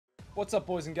What's up,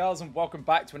 boys and girls, and welcome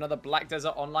back to another Black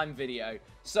Desert Online video.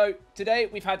 So today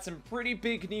we've had some pretty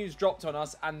big news dropped on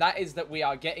us, and that is that we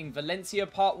are getting Valencia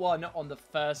Part 1 on the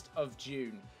 1st of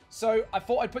June. So I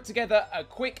thought I'd put together a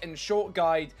quick and short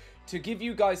guide to give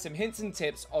you guys some hints and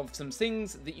tips of some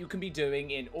things that you can be doing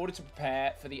in order to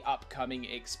prepare for the upcoming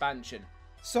expansion.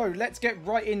 So let's get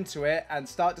right into it and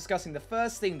start discussing the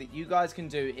first thing that you guys can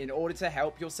do in order to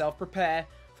help yourself prepare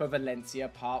for Valencia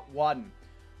Part 1.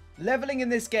 Leveling in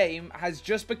this game has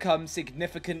just become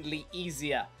significantly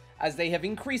easier, as they have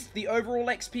increased the overall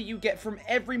XP you get from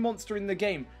every monster in the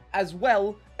game, as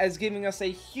well as giving us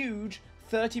a huge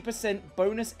 30%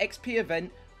 bonus XP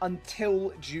event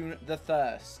until June the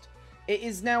 1st. It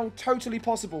is now totally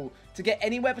possible to get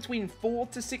anywhere between 4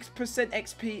 to 6%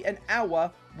 XP an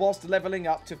hour whilst leveling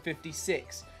up to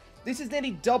 56. This is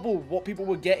nearly double what people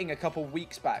were getting a couple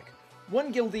weeks back.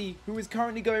 One guildie, who is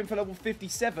currently going for level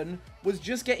 57, was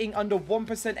just getting under 1%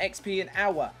 XP an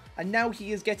hour, and now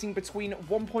he is getting between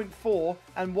 1.4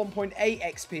 and 1.8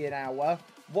 XP an hour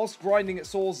whilst grinding at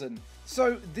Sorzen.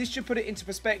 So this should put it into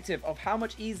perspective of how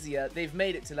much easier they've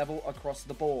made it to level across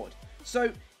the board.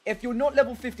 So if you're not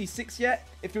level 56 yet,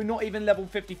 if you're not even level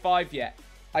 55 yet,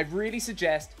 I really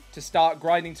suggest to start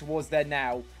grinding towards there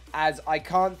now, as I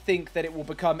can't think that it will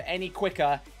become any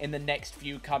quicker in the next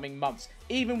few coming months.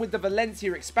 Even with the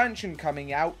Valencia expansion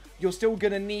coming out, you're still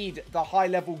going to need the high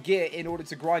level gear in order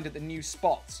to grind at the new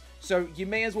spots. So you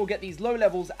may as well get these low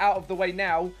levels out of the way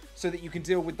now so that you can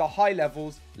deal with the high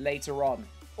levels later on.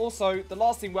 Also, the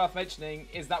last thing worth mentioning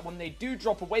is that when they do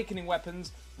drop awakening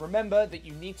weapons, remember that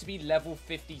you need to be level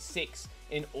 56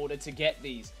 in order to get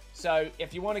these. So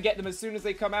if you want to get them as soon as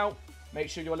they come out, make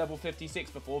sure you're level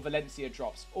 56 before Valencia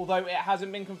drops. Although it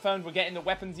hasn't been confirmed we're getting the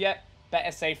weapons yet,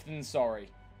 better safe than sorry.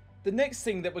 The next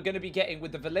thing that we're going to be getting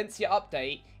with the Valencia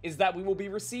update is that we will be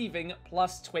receiving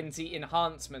plus 20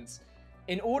 enhancements.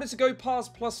 In order to go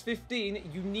past plus 15,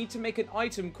 you need to make an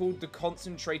item called the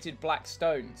Concentrated Black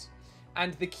Stones.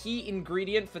 And the key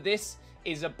ingredient for this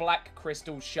is a black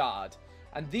crystal shard.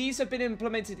 And these have been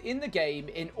implemented in the game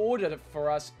in order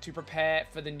for us to prepare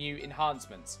for the new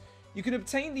enhancements. You can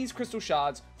obtain these crystal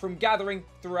shards from gathering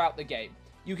throughout the game.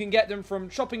 You can get them from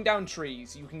chopping down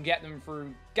trees, you can get them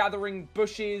through gathering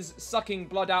bushes, sucking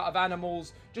blood out of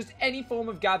animals, just any form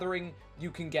of gathering,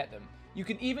 you can get them. You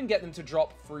can even get them to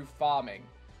drop through farming.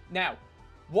 Now,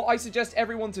 what I suggest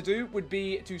everyone to do would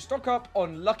be to stock up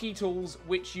on lucky tools,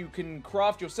 which you can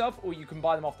craft yourself, or you can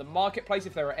buy them off the marketplace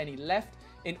if there are any left,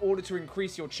 in order to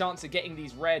increase your chance of getting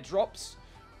these rare drops.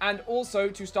 And also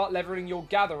to start leveling your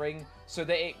gathering so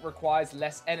that it requires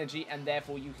less energy and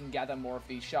therefore you can gather more of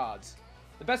these shards.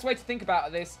 The best way to think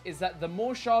about this is that the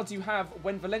more shards you have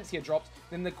when Valencia drops,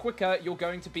 then the quicker you're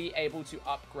going to be able to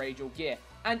upgrade your gear.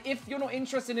 And if you're not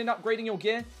interested in upgrading your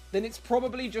gear, then it's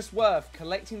probably just worth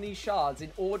collecting these shards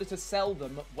in order to sell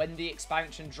them when the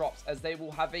expansion drops, as they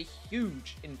will have a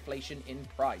huge inflation in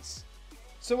price.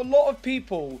 So a lot of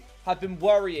people have been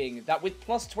worrying that with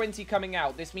plus 20 coming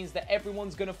out, this means that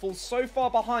everyone's going to fall so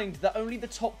far behind that only the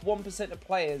top 1% of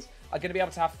players are going to be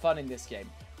able to have fun in this game.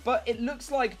 But it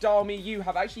looks like Dharmi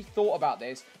have actually thought about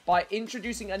this by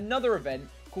introducing another event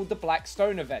called the Black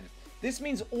Stone event. This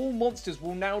means all monsters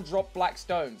will now drop black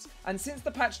stones, and since the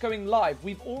patch going live,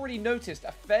 we've already noticed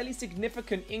a fairly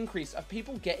significant increase of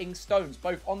people getting stones,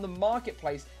 both on the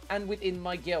marketplace and within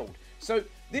my guild. So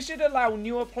this should allow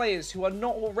newer players who are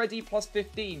not already plus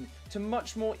 15 to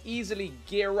much more easily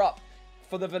gear up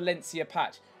for the Valencia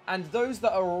patch. And those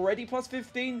that are already plus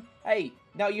 15, hey,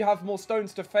 now you have more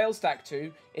stones to fail stack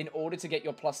to in order to get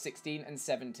your plus 16 and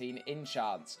 17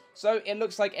 enchants. So it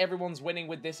looks like everyone's winning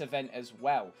with this event as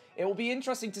well. It will be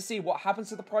interesting to see what happens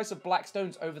to the price of black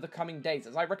stones over the coming days,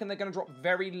 as I reckon they're going to drop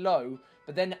very low,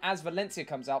 but then as Valencia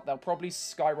comes out, they'll probably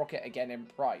skyrocket again in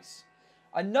price.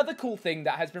 Another cool thing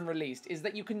that has been released is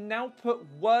that you can now put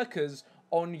workers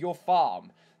on your farm.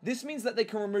 This means that they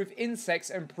can remove insects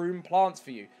and prune plants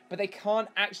for you, but they can't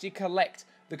actually collect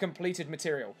the completed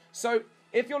material. So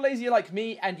if you're lazy like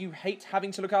me and you hate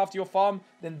having to look after your farm,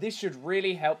 then this should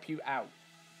really help you out.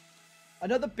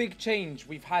 Another big change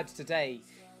we've had today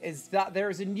is that there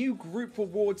is a new group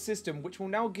reward system which will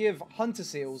now give hunter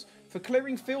seals for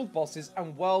clearing field bosses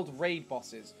and world raid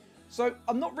bosses. So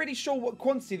I'm not really sure what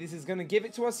quantity this is going to give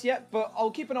it to us yet, but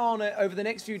I'll keep an eye on it over the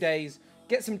next few days,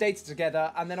 get some data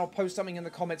together, and then I'll post something in the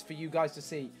comments for you guys to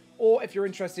see. Or if you're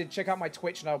interested, check out my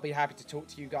Twitch and I'll be happy to talk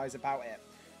to you guys about it.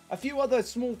 A few other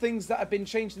small things that have been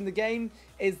changed in the game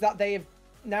is that they have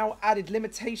now added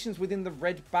limitations within the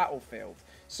red battlefield.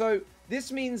 So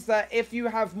this means that if you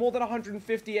have more than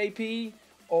 150 AP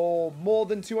or more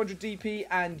than 200 DP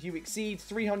and you exceed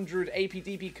 300 AP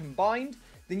DP combined,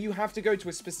 then you have to go to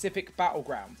a specific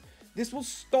battleground. This will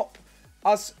stop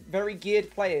us very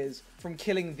geared players from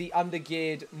killing the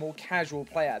under-geared, more casual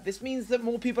player. This means that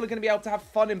more people are going to be able to have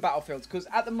fun in battlefields, because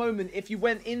at the moment, if you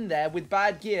went in there with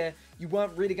bad gear, you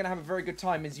weren't really going to have a very good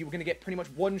time, as you were going to get pretty much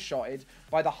one-shotted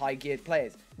by the high-geared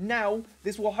players. Now,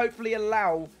 this will hopefully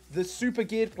allow the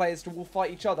super-geared players to all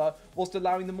fight each other, whilst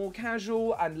allowing the more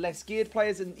casual and less geared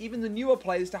players, and even the newer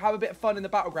players, to have a bit of fun in the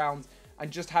battlegrounds and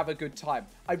just have a good time.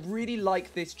 I really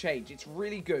like this change. It's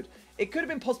really good. It could have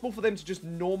been possible for them to just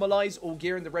normalize all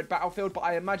gear in the red battlefield, but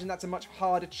I imagine that's a much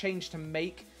harder change to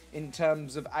make in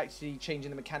terms of actually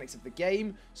changing the mechanics of the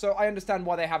game. So I understand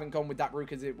why they haven't gone with that route,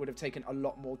 because it would have taken a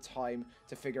lot more time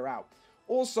to figure out.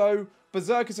 Also,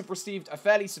 Berserkers have received a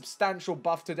fairly substantial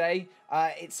buff today.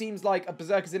 It seems like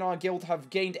Berserkers in our guild have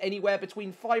gained anywhere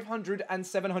between 500 and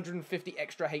 750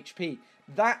 extra HP.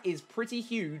 That is pretty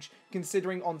huge,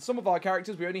 considering on some of our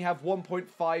characters we only have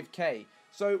 1.5k.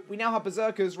 So we now have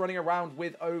Berserkers running around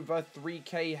with over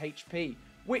 3k HP,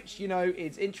 which, you know,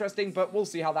 is interesting, but we'll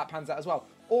see how that pans out as well.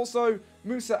 Also,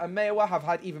 Musa and Maewa have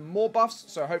had even more buffs,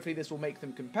 so hopefully this will make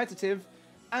them competitive.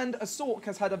 And Asork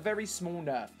has had a very small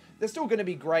nerf. They're still going to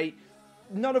be great.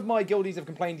 None of my guildies have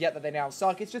complained yet that they now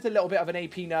suck. It's just a little bit of an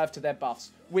AP nerf to their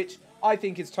buffs, which I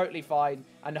think is totally fine,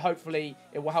 and hopefully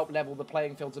it will help level the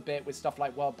playing fields a bit with stuff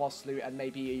like World Boss Loot and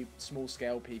maybe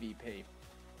small-scale PvP.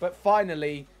 But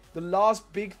finally, the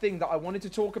last big thing that I wanted to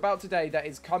talk about today that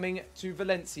is coming to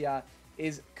Valencia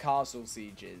is castle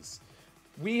sieges.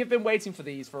 We have been waiting for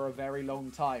these for a very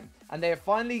long time, and they have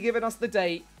finally given us the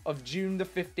date of June the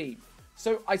 15th.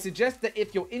 So I suggest that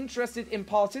if you're interested in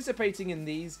participating in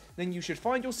these, then you should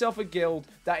find yourself a guild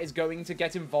that is going to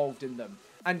get involved in them,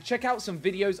 and check out some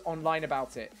videos online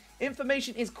about it.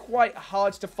 Information is quite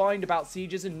hard to find about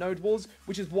sieges and node wars,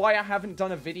 which is why I haven't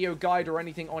done a video guide or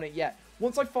anything on it yet.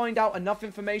 Once I find out enough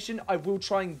information, I will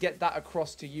try and get that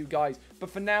across to you guys. But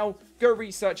for now, go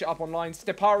research it up online.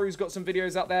 Steparu's got some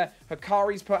videos out there.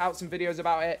 Hikari's put out some videos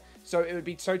about it. So it would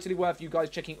be totally worth you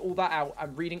guys checking all that out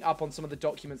and reading up on some of the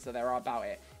documents that there are about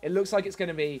it. It looks like it's going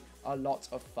to be a lot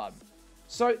of fun.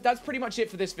 So that's pretty much it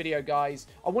for this video, guys.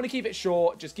 I want to keep it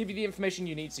short, just give you the information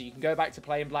you need so you can go back to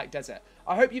play in Black Desert.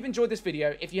 I hope you've enjoyed this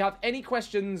video. If you have any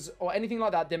questions or anything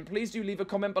like that, then please do leave a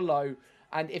comment below.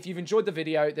 And if you've enjoyed the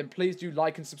video, then please do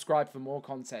like and subscribe for more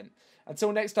content.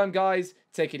 Until next time, guys,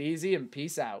 take it easy and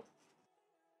peace out.